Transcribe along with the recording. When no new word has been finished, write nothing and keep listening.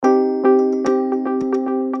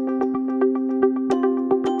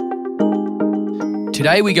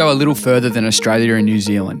Today we go a little further than Australia and New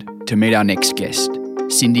Zealand to meet our next guest,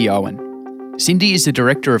 Cindy Owen. Cindy is the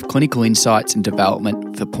Director of Clinical Insights and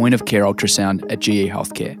Development for Point of Care Ultrasound at GE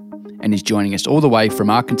Healthcare and is joining us all the way from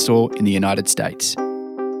Arkansas in the United States.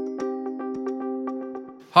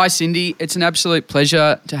 Hi Cindy, it's an absolute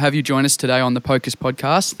pleasure to have you join us today on the PoCUS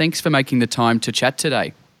podcast. Thanks for making the time to chat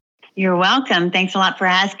today. You're welcome. Thanks a lot for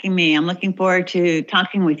asking me. I'm looking forward to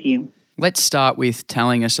talking with you. Let's start with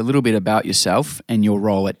telling us a little bit about yourself and your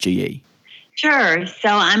role at GE. Sure. So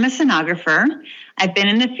I'm a sonographer. I've been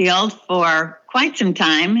in the field for quite some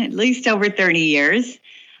time, at least over 30 years.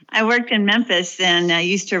 I worked in Memphis and I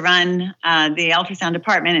used to run the ultrasound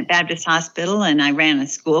department at Baptist Hospital, and I ran a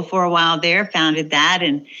school for a while there, founded that,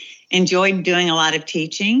 and enjoyed doing a lot of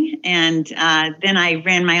teaching. And then I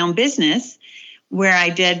ran my own business where I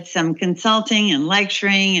did some consulting and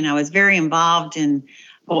lecturing, and I was very involved in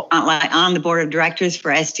on the board of directors for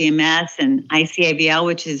SDMS and ICAVL,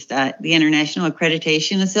 which is the International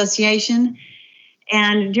Accreditation Association.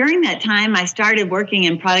 And during that time, I started working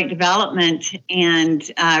in product development and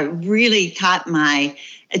really caught my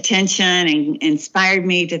attention and inspired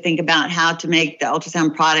me to think about how to make the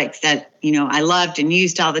ultrasound products that, I loved and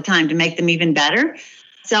used all the time to make them even better.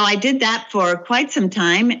 So I did that for quite some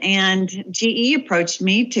time, and GE approached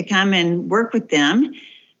me to come and work with them.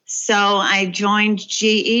 So I joined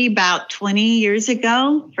GE about 20 years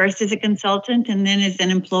ago, first as a consultant and then as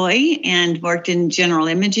an employee, and worked in general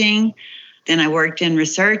imaging. Then I worked in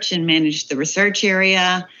research and managed the research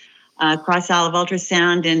area across all of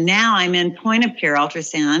ultrasound. And now I'm in point of care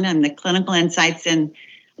ultrasound. I'm the clinical insights and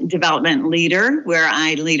development leader, where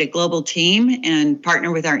I lead a global team and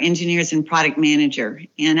partner with our engineers and product manager.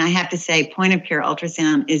 And I have to say, point of care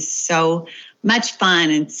ultrasound is so much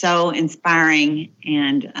fun and so inspiring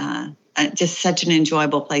and just such an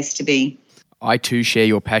enjoyable place to be. I too share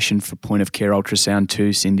your passion for point of care ultrasound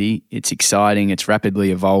too, Cindy. It's exciting, it's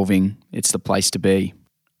rapidly evolving, it's the place to be.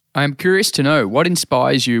 I'm curious to know, what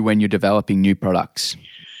inspires you when you're developing new products?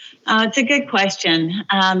 It's a good question,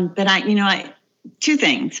 but two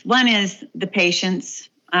things. One is the patients.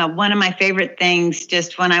 One of my favorite things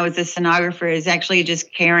just when I was a sonographer is actually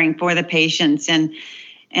just caring for the patients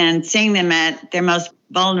and seeing them at their most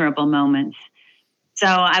vulnerable moments. So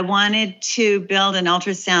I wanted to build an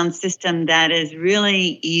ultrasound system that is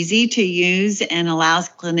really easy to use and allows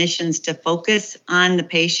clinicians to focus on the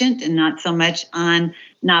patient and not so much on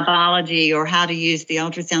knobology or how to use the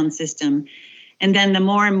ultrasound system. And then the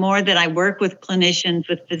more and more that I work with clinicians,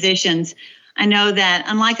 with physicians, I know that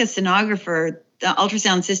unlike a sonographer, the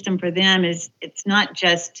ultrasound system for them it's not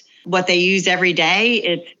just what they use every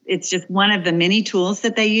day. It's just one of the many tools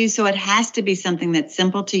that they use. So it has to be something that's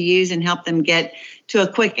simple to use and help them get to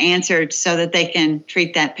a quick answer so that they can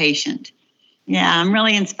treat that patient. Yeah, I'm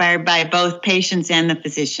really inspired by both patients and the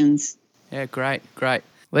physicians. Yeah, great.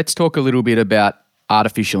 Let's talk a little bit about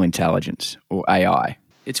artificial intelligence, or AI.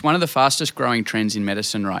 It's one of the fastest growing trends in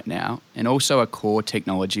medicine right now, and also a core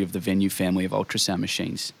technology of the Venue family of ultrasound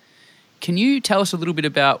machines. Can you tell us a little bit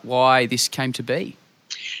about why this came to be?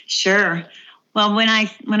 Sure. Well, when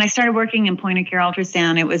I started working in point of care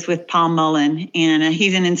ultrasound, it was with Paul Mullen, and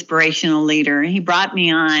he's an inspirational leader. He brought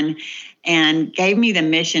me on and gave me the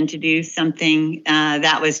mission to do something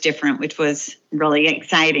that was different, which was really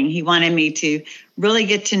exciting. He wanted me to really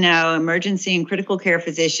get to know emergency and critical care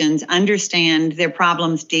physicians, understand their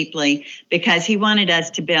problems deeply, because he wanted us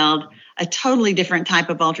to build a totally different type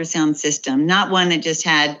of ultrasound system, not one that just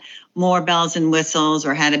had more bells and whistles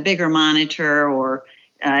or had a bigger monitor or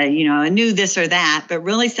a new this or that, but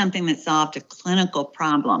really something that solved a clinical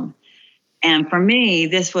problem. And for me,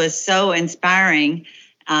 this was so inspiring.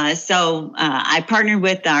 So I partnered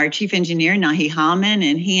with our chief engineer, Nahi Hallman,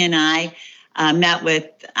 and he and I met with,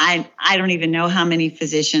 I don't even know how many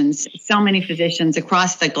physicians, so many physicians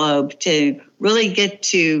across the globe to really get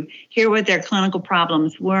to hear what their clinical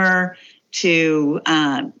problems were, to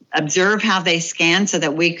observe how they scan so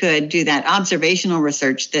that we could do that observational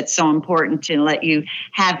research that's so important to let you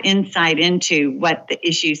have insight into what the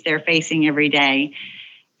issues they're facing every day.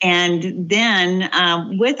 And then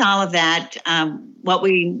with all of that, what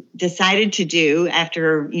we decided to do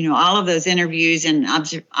after all of those interviews and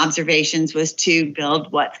observations was to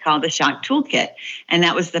build what's called the Shock Toolkit. And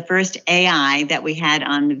that was the first AI that we had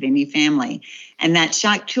on the Venue family. And that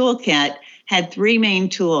Shock Toolkit had three main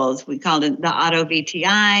tools. We called it the Auto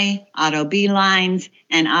VTI, Auto B lines,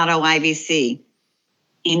 and Auto IVC.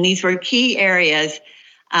 And these were key areas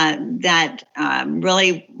that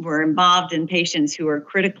really were involved in patients who were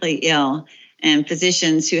critically ill and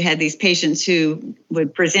physicians who had these patients who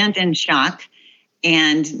would present in shock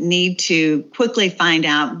and need to quickly find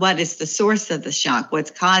out what is the source of the shock,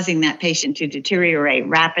 what's causing that patient to deteriorate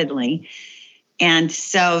rapidly. And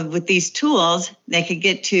so with these tools, they could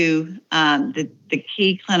get to the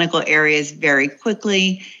key clinical areas very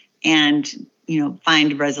quickly and,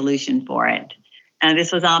 find a resolution for it.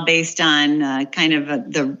 This was all based on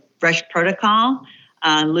the RUSH protocol,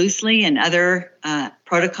 loosely, and other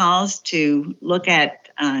protocols to look at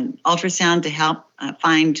ultrasound to help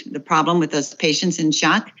find the problem with those patients in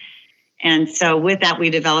shock. And so with that, we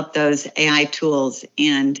developed those AI tools,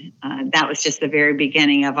 and that was just the very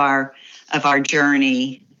beginning of our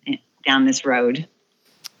journey down this road.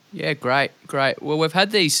 Yeah, great. Well, we've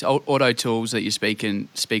had these auto tools that you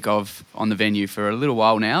speak of on the venue for a little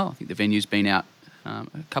while now. I think the venue's been out a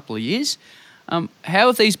couple of years. How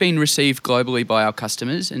have these been received globally by our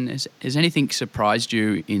customers, and has anything surprised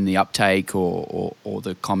you in the uptake or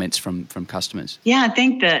the comments from customers? Yeah, I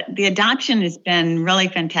think the adoption has been really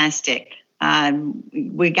fantastic.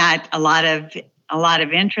 We got a lot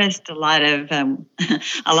of interest, a lot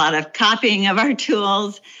of copying of our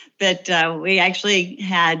tools, but we actually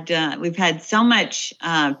we've had so much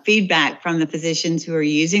feedback from the physicians who are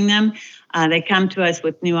using them. They come to us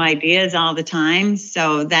with new ideas all the time,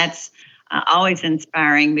 so that's always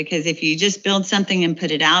inspiring, because if you just build something and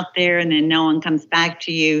put it out there and then no one comes back to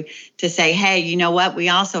you to say, hey, you know what, we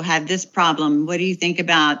also have this problem. What do you think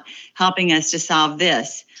about helping us to solve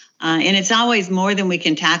this? And it's always more than we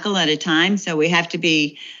can tackle at a time. So we have to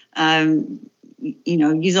be,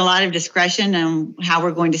 use a lot of discretion on how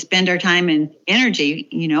we're going to spend our time and energy,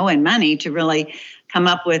 and money to really come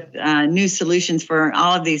up with new solutions for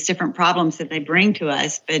all of these different problems that they bring to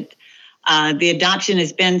us. But the adoption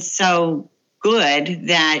has been so good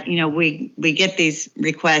that, we get these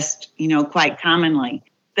requests, quite commonly.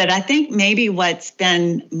 But I think maybe what's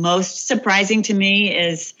been most surprising to me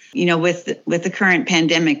is, with the current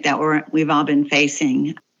pandemic that we've all been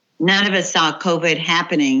facing, none of us saw COVID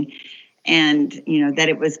happening, and that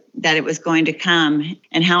it was going to come,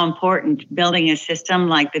 and how important building a system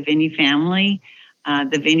like the Venue family,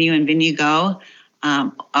 the Venue and Venue Go,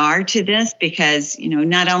 are to this, because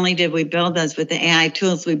not only did we build those with the AI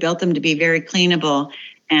tools, we built them to be very cleanable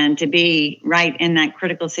and to be right in that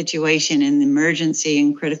critical situation in the emergency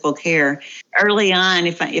and critical care. Early on,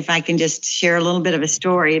 if I can just share a little bit of a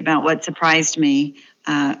story about what surprised me.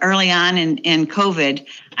 Early on in COVID,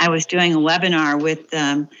 I was doing a webinar with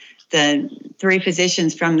the 3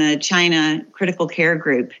 physicians from the China critical care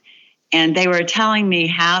group, and they were telling me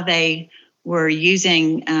how they were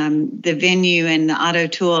using the Venue and the auto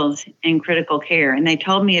tools in critical care. And they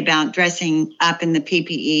told me about dressing up in the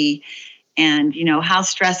PPE and, how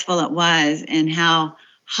stressful it was and how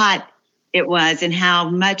hot it was and how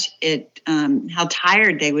much how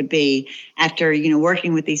tired they would be after,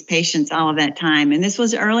 working with these patients all of that time. And this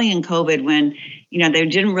was early in COVID when, they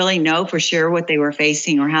didn't really know for sure what they were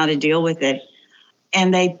facing or how to deal with it.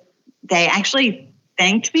 And they actually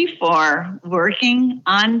thanked me for working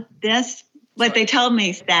on this. What they told me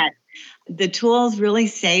is that the tools really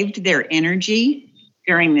saved their energy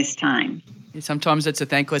during this time. Sometimes it's a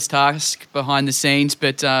thankless task behind the scenes,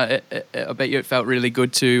 but I bet you it felt really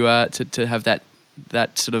good to have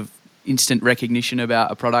that sort of instant recognition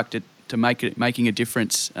about a product to making a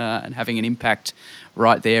difference and having an impact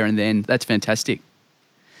right there and then. That's fantastic.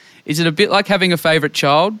 Is it a bit like having a favourite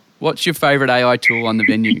child? What's your favourite AI tool on the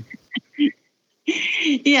Venue?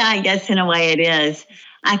 Yeah, I guess in a way it is.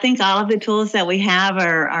 I think all of the tools that we have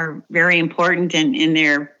are very important in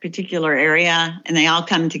their particular area, and they all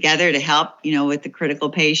come together to help, with the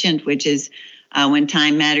critical patient, which is when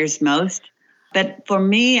time matters most. But for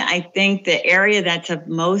me, I think the area that's of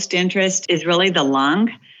most interest is really the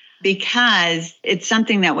lung, because it's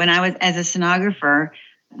something that when I was as a sonographer,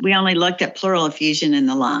 we only looked at pleural effusion in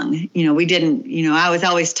the lung. We didn't, I was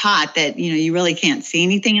always taught that, you really can't see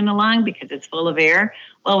anything in the lung because it's full of air.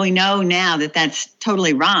 Well, we know now that that's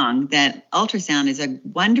totally wrong, that ultrasound is a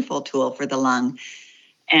wonderful tool for the lung.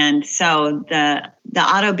 And so the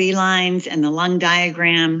auto B lines and the lung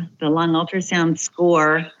diagram, the lung ultrasound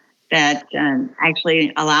score that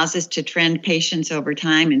actually allows us to trend patients over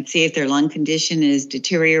time and see if their lung condition is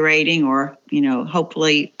deteriorating or,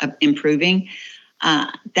 hopefully improving.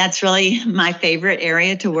 That's really my favorite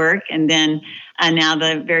area to work. And then now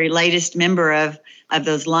the very latest member of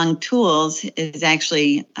those lung tools is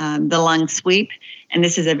actually the lung sweep. And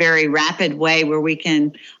this is a very rapid way where we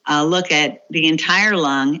can look at the entire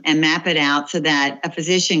lung and map it out so that a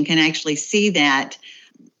physician can actually see that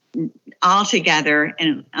all together,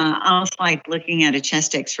 and almost like looking at a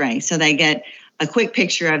chest x-ray. So they get a quick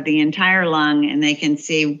picture of the entire lung and they can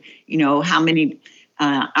see, how many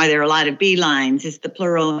Are there a lot of B lines? Is the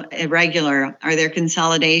pleural irregular? Are there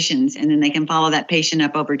consolidations? And then they can follow that patient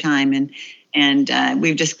up over time. And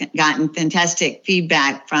we've just gotten fantastic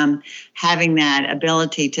feedback from having that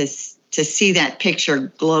ability to see that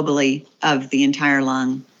picture globally of the entire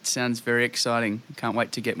lung. Sounds very exciting. Can't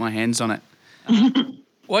wait to get my hands on it.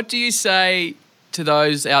 What do you say to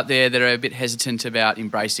those out there that are a bit hesitant about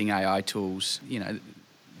embracing AI tools? You know,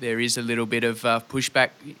 there is a little bit of pushback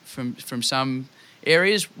from some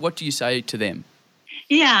areas. What do you say to them?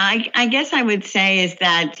 Yeah, I guess I would say is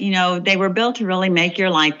that, they were built to really make your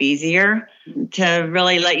life easier, to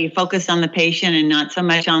really let you focus on the patient and not so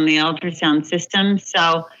much on the ultrasound system.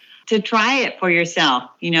 So to try it for yourself,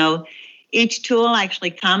 each tool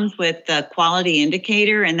actually comes with a quality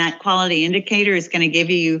indicator, and that quality indicator is going to give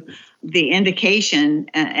you the indication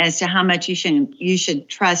as to how much you should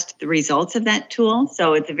trust the results of that tool.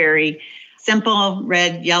 So it's a very simple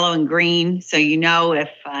red, yellow, and green. So if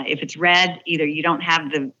it's red, either you don't have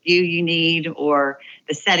the view you need or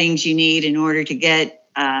the settings you need in order to get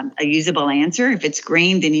a usable answer. If it's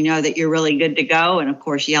green, then you know that you're really good to go. And of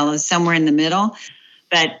course, yellow is somewhere in the middle.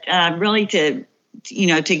 But really to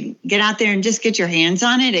get out there and just get your hands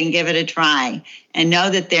on it and give it a try, and know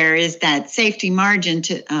that there is that safety margin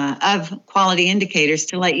of quality indicators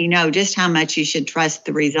to let you know just how much you should trust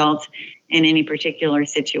the results in any particular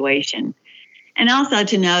situation. And also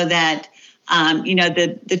to know that,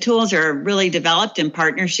 the tools are really developed in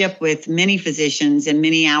partnership with many physicians and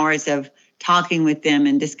many hours of talking with them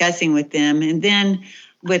and discussing with them. And then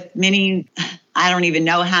with many, I don't even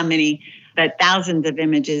know how many, but thousands of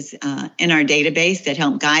images in our database that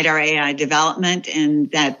help guide our AI development, and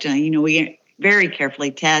that, we very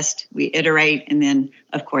carefully test, we iterate, and then,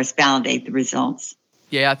 of course, validate the results.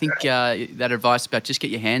 Yeah, I think that advice about just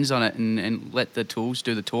get your hands on it and let the tools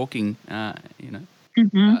do the talking, I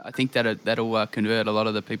think that'll convert a lot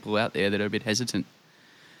of the people out there that are a bit hesitant.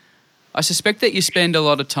 I suspect that you spend a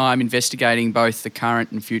lot of time investigating both the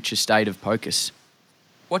current and future state of PoCUS.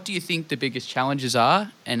 What do you think the biggest challenges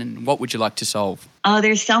are, and what would you like to solve? Oh,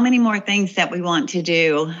 there's so many more things that we want to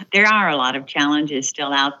do. There are a lot of challenges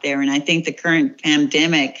still out there, and I think the current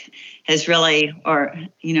pandemic has really,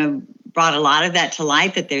 brought a lot of that to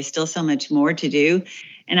light, that there's still so much more to do.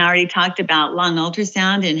 And I already talked about lung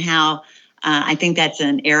ultrasound and how I think that's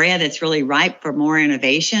an area that's really ripe for more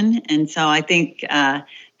innovation. And so I think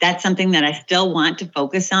that's something that I still want to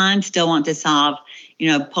focus on, still want to solve,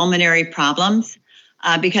 pulmonary problems.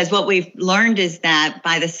 Because what we've learned is that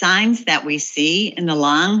by the signs that we see in the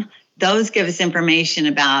lung, those give us information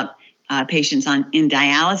about patients in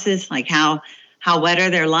dialysis, like how wet are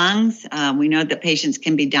their lungs. We know that patients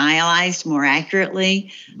can be dialyzed more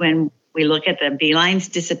accurately when we look at the B lines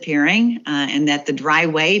disappearing, and that the dry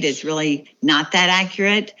weight is really not that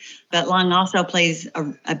accurate. But lung also plays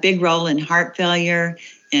a big role in heart failure,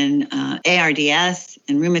 in ARDS,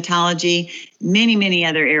 in rheumatology, many, many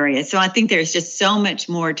other areas. So I think there's just so much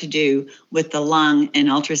more to do with the lung and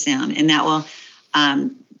ultrasound, and that will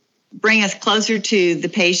bring us closer to the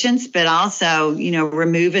patients, but also,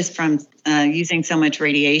 remove us from using so much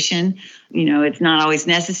radiation. It's not always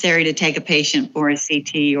necessary to take a patient for a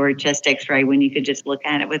CT or a chest X-ray when you could just look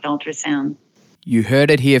at it with ultrasound. You heard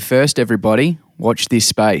it here first, everybody. Watch this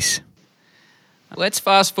space. Let's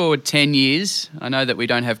fast forward 10 years. I know that we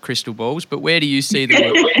don't have crystal balls, but where do you see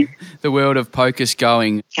the world of PoCUS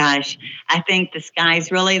going? Gosh, I think the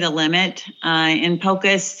sky's really the limit. In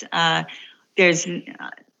PoCUS, there's,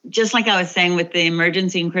 just like I was saying with the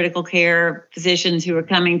emergency and critical care physicians who are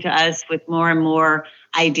coming to us with more and more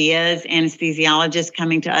ideas, anesthesiologists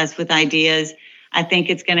coming to us with ideas, I think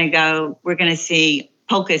we're going to see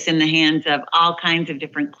PoCUS in the hands of all kinds of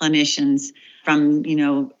different clinicians, from,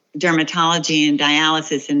 dermatology and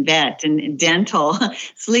dialysis and vet and dental,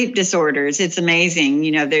 sleep disorders. It's amazing.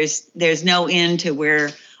 There's no end to where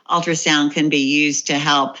ultrasound can be used to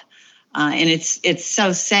help. And it's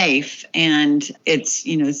so safe, and it's,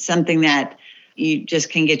 something that you just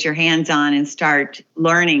can get your hands on and start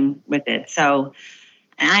learning with it. So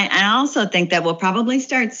I also think that we'll probably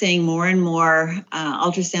start seeing more and more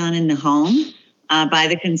ultrasound in the home by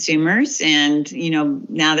the consumers. And,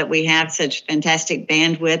 now that we have such fantastic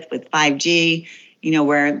bandwidth with 5G,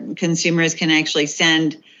 where consumers can actually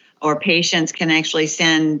send, or patients can actually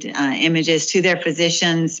send images to their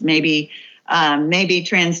physicians, maybe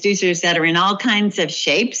transducers that are in all kinds of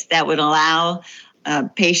shapes that would allow a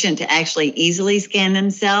patient to actually easily scan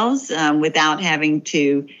themselves without having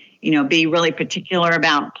to, be really particular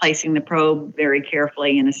about placing the probe very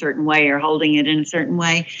carefully in a certain way or holding it in a certain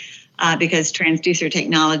way. because transducer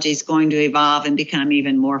technology is going to evolve and become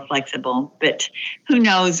even more flexible. But who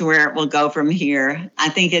knows where it will go from here? I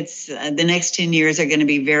think it's the next 10 years are going to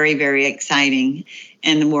be very, very exciting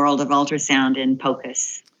in the world of ultrasound and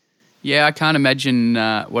PoCUS. Yeah, I can't imagine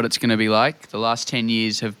what it's going to be like. The last 10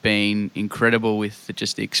 years have been incredible with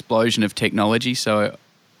just the explosion of technology. So,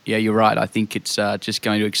 yeah, you're right. I think it's just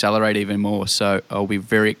going to accelerate even more. So I'll be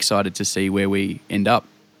very excited to see where we end up.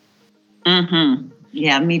 Mm-hmm.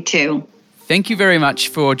 Yeah, me too. Thank you very much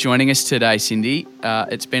for joining us today, Cindy.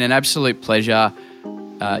 It's been an absolute pleasure.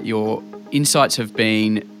 Your insights have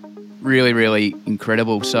been really, really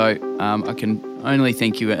incredible. So I can only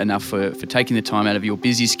thank you enough for taking the time out of your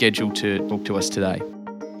busy schedule to talk to us today.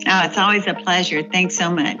 Oh, it's always a pleasure. Thanks so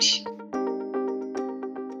much.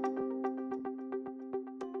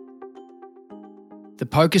 The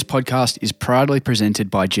PoCUS podcast is proudly presented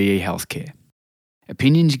by GE Healthcare.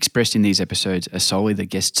 Opinions expressed in these episodes are solely the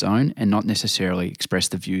guest's own and not necessarily express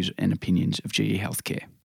the views and opinions of GE Healthcare.